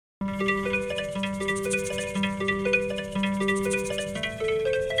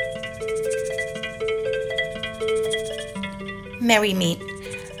Merry meet.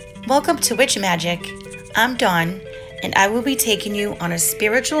 Welcome to Witch Magic. I'm Dawn, and I will be taking you on a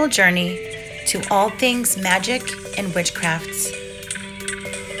spiritual journey to all things magic and witchcrafts.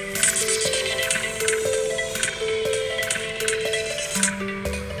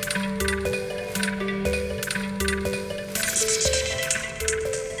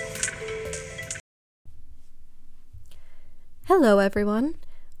 Hello everyone.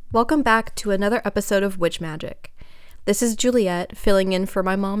 Welcome back to another episode of Witch Magic. This is Juliet filling in for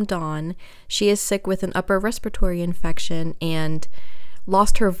my mom Dawn. She is sick with an upper respiratory infection and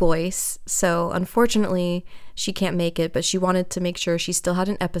lost her voice, so unfortunately she can't make it, but she wanted to make sure she still had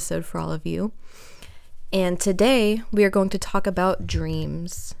an episode for all of you. And today we are going to talk about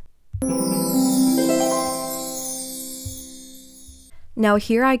dreams. Now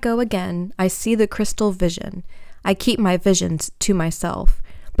here I go again. I see the crystal vision. I keep my visions to myself,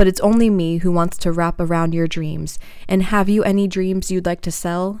 but it's only me who wants to wrap around your dreams. And have you any dreams you'd like to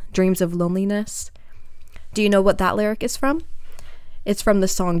sell? Dreams of loneliness? Do you know what that lyric is from? It's from the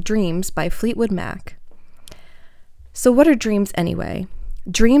song Dreams by Fleetwood Mac. So what are dreams anyway?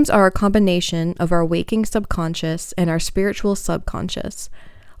 Dreams are a combination of our waking subconscious and our spiritual subconscious.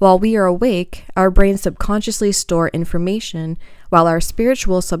 While we are awake, our brains subconsciously store information, while our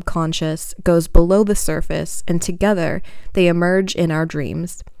spiritual subconscious goes below the surface, and together they emerge in our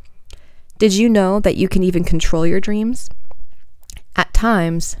dreams. Did you know that you can even control your dreams? At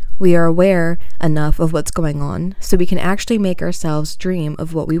times, we are aware enough of what's going on, so we can actually make ourselves dream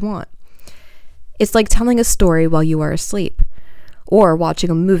of what we want. It's like telling a story while you are asleep, or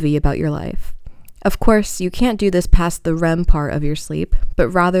watching a movie about your life. Of course, you can't do this past the REM part of your sleep, but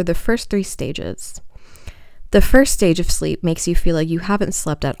rather the first 3 stages. The first stage of sleep makes you feel like you haven't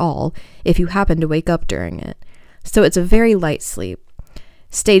slept at all if you happen to wake up during it, so it's a very light sleep.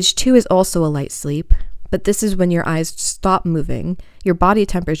 Stage 2 is also a light sleep, but this is when your eyes stop moving, your body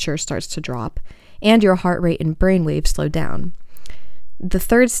temperature starts to drop, and your heart rate and brainwaves slow down. The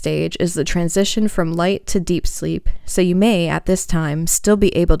third stage is the transition from light to deep sleep, so you may, at this time, still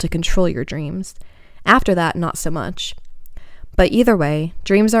be able to control your dreams. After that, not so much. But either way,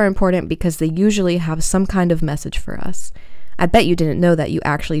 dreams are important because they usually have some kind of message for us. I bet you didn't know that you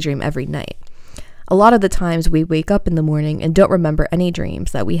actually dream every night. A lot of the times we wake up in the morning and don't remember any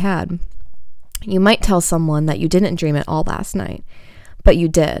dreams that we had. You might tell someone that you didn't dream at all last night, but you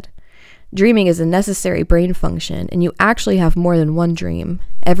did. Dreaming is a necessary brain function, and you actually have more than one dream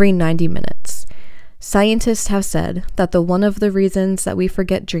every 90 minutes. Scientists have said that one of the reasons that we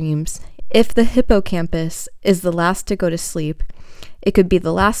forget dreams, if the hippocampus is the last to go to sleep, it could be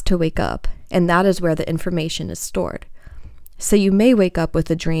the last to wake up, and that is where the information is stored. So you may wake up with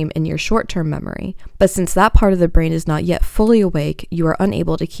a dream in your short-term memory, but since that part of the brain is not yet fully awake, you are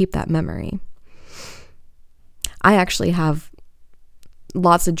unable to keep that memory. I actually have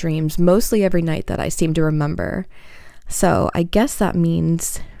lots of dreams, mostly every night, that I seem to remember. So I guess that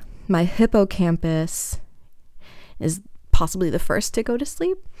means my hippocampus is possibly the first to go to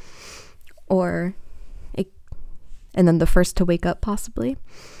sleep, and then the first to wake up possibly.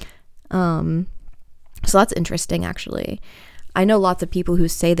 So that's interesting, actually. I know lots of people who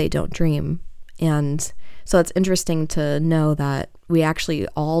say they don't dream, and so it's interesting to know that we actually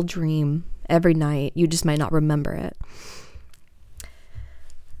all dream every night. You just might not remember it.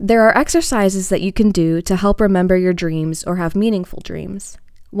 There are exercises that you can do to help remember your dreams or have meaningful dreams.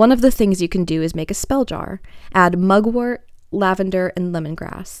 One of the things you can do is make a spell jar. Add mugwort, lavender, and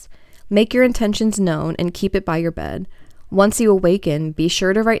lemongrass. Make your intentions known and keep it by your bed. Once you awaken, be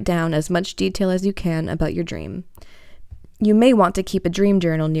sure to write down as much detail as you can about your dream. You may want to keep a dream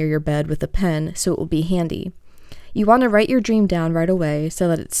journal near your bed with a pen so it will be handy. You want to write your dream down right away so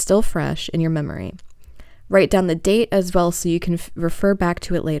that it's still fresh in your memory. Write down the date as well so you can refer back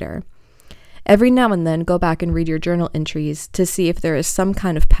to it later. Every now and then, go back and read your journal entries to see if there is some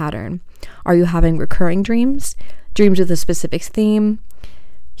kind of pattern. Are you having recurring dreams? Dreams with a specific theme?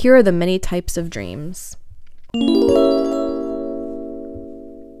 Here are the many types of dreams.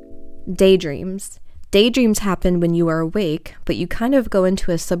 Daydreams. Daydreams happen when you are awake, but you kind of go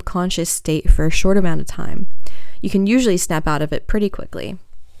into a subconscious state for a short amount of time. You can usually snap out of it pretty quickly.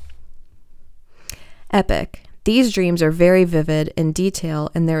 Epic. These dreams are very vivid in detail,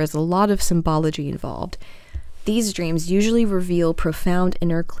 and there is a lot of symbology involved. These dreams usually reveal profound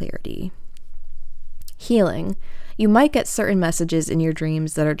inner clarity. Healing. You might get certain messages in your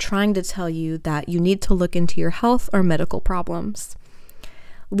dreams that are trying to tell you that you need to look into your health or medical problems.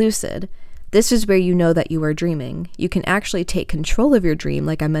 Lucid. This is where you know that you are dreaming. You can actually take control of your dream,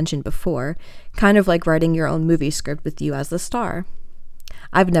 like I mentioned before, kind of like writing your own movie script with you as the star.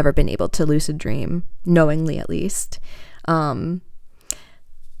 I've never been able to lucid dream, knowingly at least. Only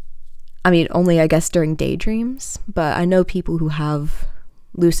I guess during daydreams, but I know people who have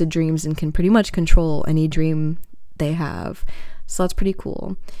lucid dreams and can pretty much control any dream they have. So that's pretty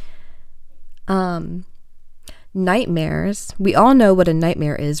cool. Nightmares. We all know what a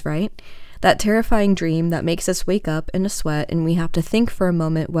nightmare is, right? That terrifying dream that makes us wake up in a sweat and we have to think for a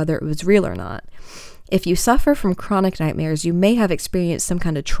moment whether it was real or not. If you suffer from chronic nightmares, you may have experienced some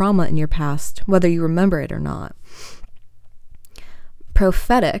kind of trauma in your past, whether you remember it or not.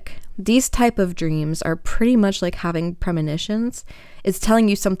 Prophetic. These type of dreams are pretty much like having premonitions. It's telling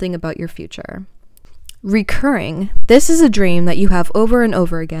you something about your future. Recurring. This is a dream that you have over and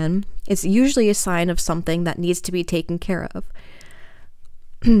over again. It's usually a sign of something that needs to be taken care of.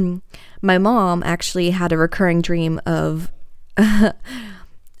 My mom actually had a recurring dream of me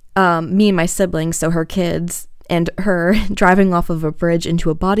and my siblings, so her kids, and her driving off of a bridge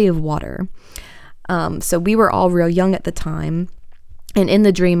into a body of water. So we were all real young at the time. And in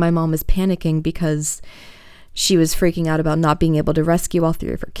the dream, my mom was panicking because she was freaking out about not being able to rescue all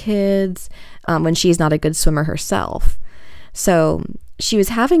three of her kids when she's not a good swimmer herself. So she was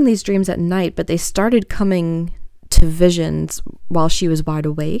having these dreams at night, but they started coming to visions while she was wide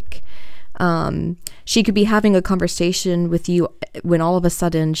awake. She could be having a conversation with you when all of a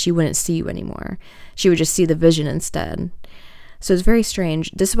sudden she wouldn't see you anymore. She would just see the vision instead. So it's very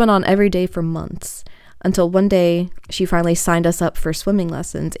strange. This went on every day for months until one day she finally signed us up for swimming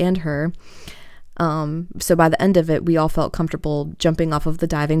lessons and her. So by the end of it, we all felt comfortable jumping off of the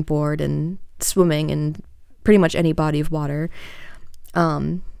diving board and swimming in pretty much any body of water.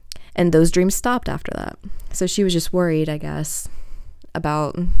 And those dreams stopped after that. So she was just worried, I guess,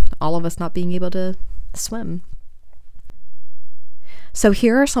 about all of us not being able to swim. So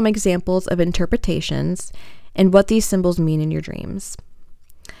here are some examples of interpretations and what these symbols mean in your dreams.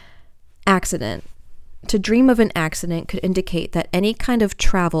 Accident. To dream of an accident could indicate that any kind of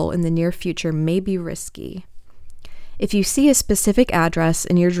travel in the near future may be risky. If you see a specific address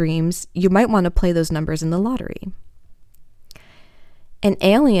in your dreams, you might want to play those numbers in the lottery. An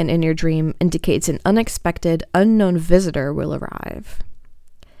alien in your dream indicates an unexpected, unknown visitor will arrive.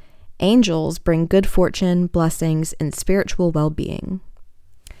 Angels bring good fortune, blessings, and spiritual well-being.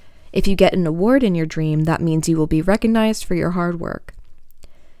 If you get an award in your dream, that means you will be recognized for your hard work.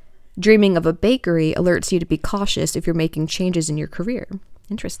 Dreaming of a bakery alerts you to be cautious if you're making changes in your career.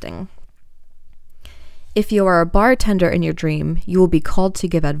 Interesting. If you are a bartender in your dream, you will be called to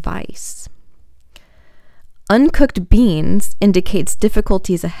give advice. Uncooked beans indicates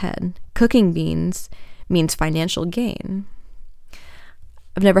difficulties ahead. Cooking beans means financial gain.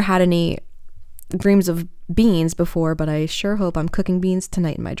 I've never had any dreams of beans before, but I sure hope I'm cooking beans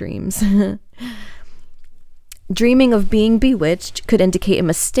tonight in my dreams. Dreaming of being bewitched could indicate a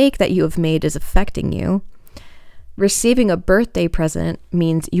mistake that you have made is affecting you. Receiving a birthday present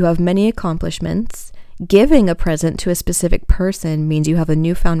means you have many accomplishments. Giving a present to a specific person means you have a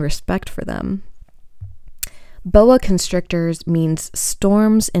newfound respect for them. Boa constrictors means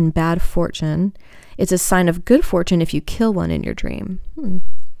storms and bad fortune. It's a sign of good fortune if you kill one in your dream.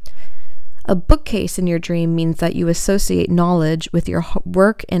 A bookcase in your dream means that you associate knowledge with your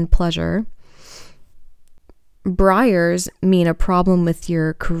work and pleasure. Briars mean a problem with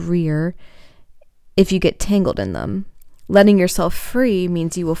your career if you get tangled in them. Letting yourself free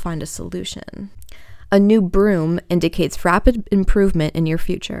means you will find a solution. A new broom indicates rapid improvement in your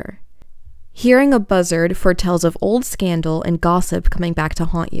future. Hearing a buzzard foretells of old scandal and gossip coming back to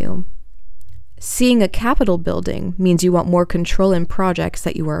haunt you. Seeing a Capitol building means you want more control in projects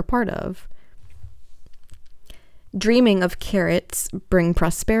that you are a part of. Dreaming of carrots bring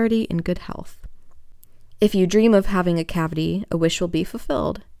prosperity and good health. If you dream of having a cavity, a wish will be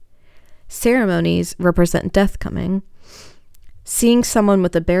fulfilled. Ceremonies represent death coming. Seeing someone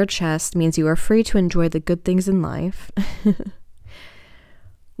with a bare chest means you are free to enjoy the good things in life.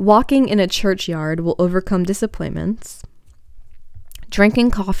 Walking in a churchyard will overcome disappointments.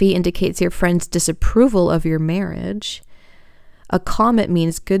 Drinking coffee indicates your friend's disapproval of your marriage. A comet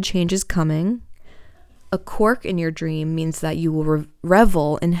means good change is coming. A cork in your dream means that you will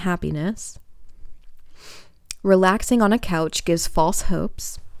revel in happiness. Relaxing on a couch gives false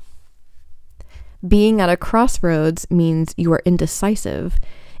hopes. Being at a crossroads means you are indecisive.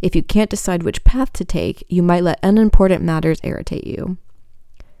 If you can't decide which path to take, you might let unimportant matters irritate you.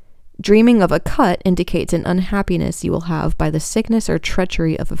 Dreaming of a cut indicates an unhappiness you will have by the sickness or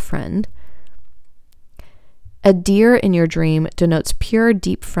treachery of a friend. A deer in your dream denotes pure,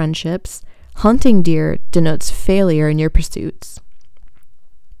 deep friendships. Hunting deer denotes failure in your pursuits.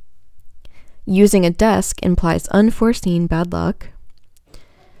 Using a desk implies unforeseen bad luck.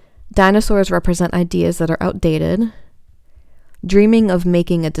 Dinosaurs represent ideas that are outdated. Dreaming of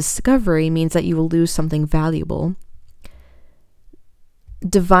making a discovery means that you will lose something valuable.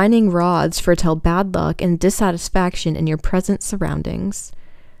 Divining rods foretell bad luck and dissatisfaction in your present surroundings.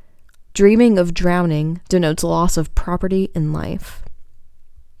 Dreaming of drowning denotes loss of property in life.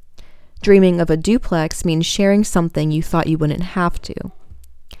 Dreaming of a duplex means sharing something you thought you wouldn't have to.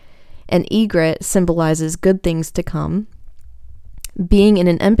 An egret symbolizes good things to come. Being in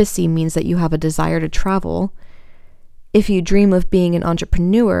an embassy means that you have a desire to travel. If you dream of being an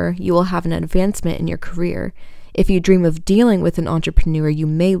entrepreneur, you will have an advancement in your career. If you dream of dealing with an entrepreneur, you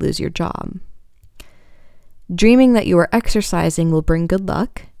may lose your job. Dreaming that you are exercising will bring good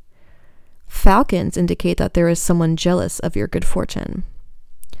luck. Falcons indicate that there is someone jealous of your good fortune.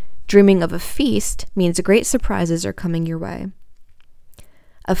 Dreaming of a feast means great surprises are coming your way.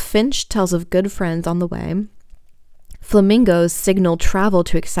 A finch tells of good friends on the way. Flamingos signal travel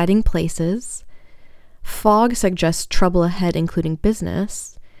to exciting places. Fog suggests trouble ahead, including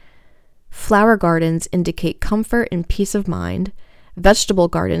business. Flower gardens indicate comfort and peace of mind. Vegetable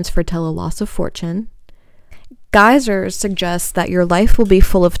gardens foretell a loss of fortune. Geysers suggest that your life will be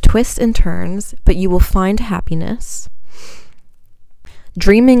full of twists and turns, but you will find happiness.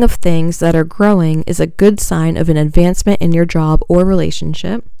 Dreaming of things that are growing is a good sign of an advancement in your job or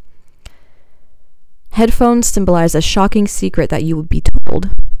relationship. Headphones symbolize a shocking secret that you will be told.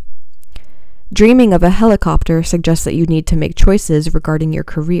 Dreaming of a helicopter suggests that you need to make choices regarding your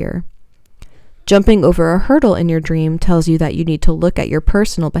career. Jumping over a hurdle in your dream tells you that you need to look at your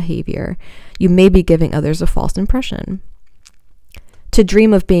personal behavior. You may be giving others a false impression. To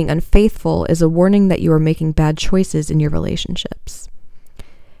dream of being unfaithful is a warning that you are making bad choices in your relationships.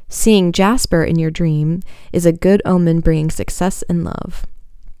 Seeing jasper in your dream is a good omen bringing success in love.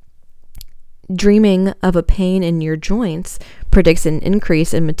 Dreaming of a pain in your joints predicts an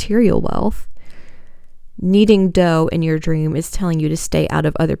increase in material wealth. Kneading dough in your dream is telling you to stay out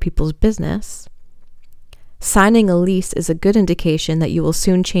of other people's business. Signing a lease is a good indication that you will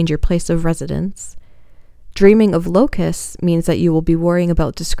soon change your place of residence. Dreaming of locusts means that you will be worrying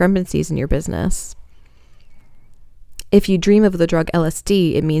about discrepancies in your business. If you dream of the drug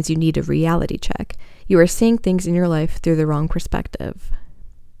LSD, it means you need a reality check. You are seeing things in your life through the wrong perspective.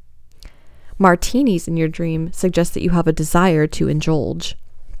 Martinis in your dream suggest that you have a desire to indulge.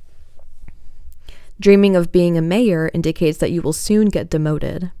 Dreaming of being a mayor indicates that you will soon get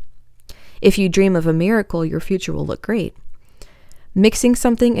demoted. If you dream of a miracle, your future will look great. Mixing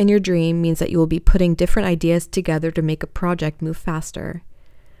something in your dream means that you will be putting different ideas together to make a project move faster.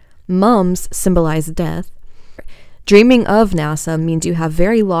 Mums symbolize death. Dreaming of NASA means you have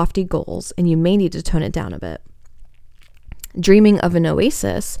very lofty goals and you may need to tone it down a bit. Dreaming of an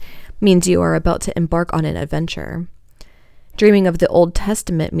oasis means you are about to embark on an adventure. Dreaming of the Old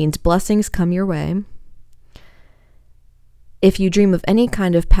Testament means blessings come your way. If you dream of any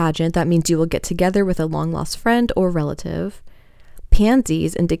kind of pageant, that means you will get together with a long-lost friend or relative.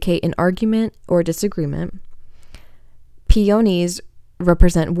 Pansies indicate an argument or disagreement. Peonies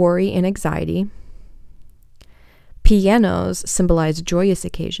represent worry and anxiety. Pianos symbolize joyous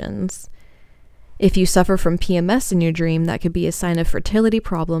occasions. If you suffer from PMS in your dream, that could be a sign of fertility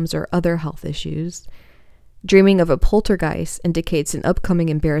problems or other health issues. Dreaming of a poltergeist indicates an upcoming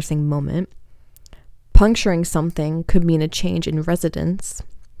embarrassing moment. Puncturing something could mean a change in residence.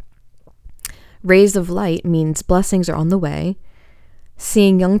 Rays of light means blessings are on the way.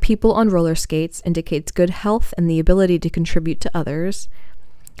 Seeing young people on roller skates indicates good health and the ability to contribute to others.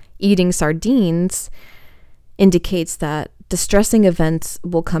 Eating sardines indicates that distressing events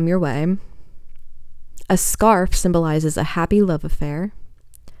will come your way. A scarf symbolizes a happy love affair.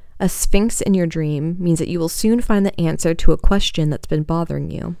 A sphinx in your dream means that you will soon find the answer to a question that's been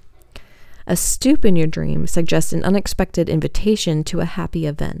bothering you. A stoop in your dream suggests an unexpected invitation to a happy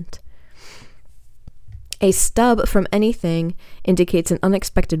event. A stub from anything indicates an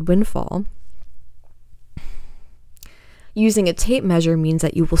unexpected windfall. Using a tape measure means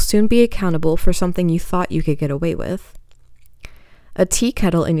that you will soon be accountable for something you thought you could get away with. A tea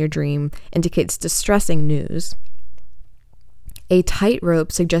kettle in your dream indicates distressing news. A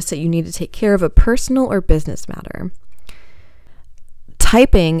tightrope suggests that you need to take care of a personal or business matter.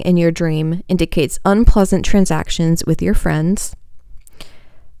 Typing in your dream indicates unpleasant transactions with your friends.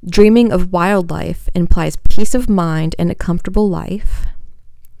 Dreaming of wildlife implies peace of mind and a comfortable life.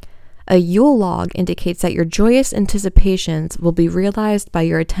 A Yule log indicates that your joyous anticipations will be realized by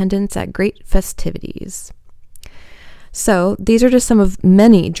your attendance at great festivities. So, these are just some of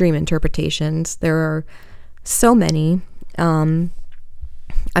many dream interpretations. There are so many. As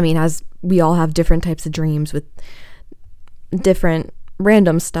we all have different types of dreams with different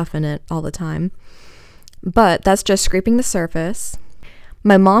random stuff in it all the time. But that's just scraping the surface.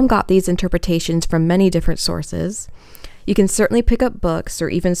 My mom got these interpretations from many different sources. You can certainly pick up books or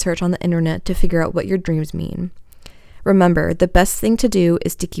even search on the internet to figure out what your dreams mean. Remember, the best thing to do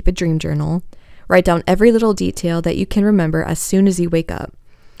is to keep a dream journal. Write down every little detail that you can remember as soon as you wake up.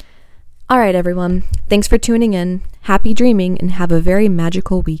 All right, everyone. Thanks for tuning in. Happy dreaming and have a very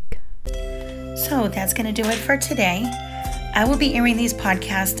magical week. So that's going to do it for today. I will be airing these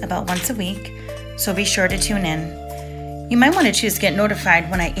podcasts about once a week, so be sure to tune in. You might want to choose to get notified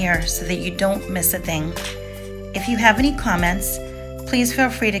when I air so that you don't miss a thing. If you have any comments, please feel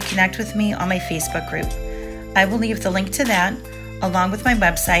free to connect with me on my Facebook group. I will leave the link to that, along with my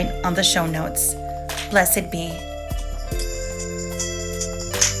website, on the show notes. Blessed be.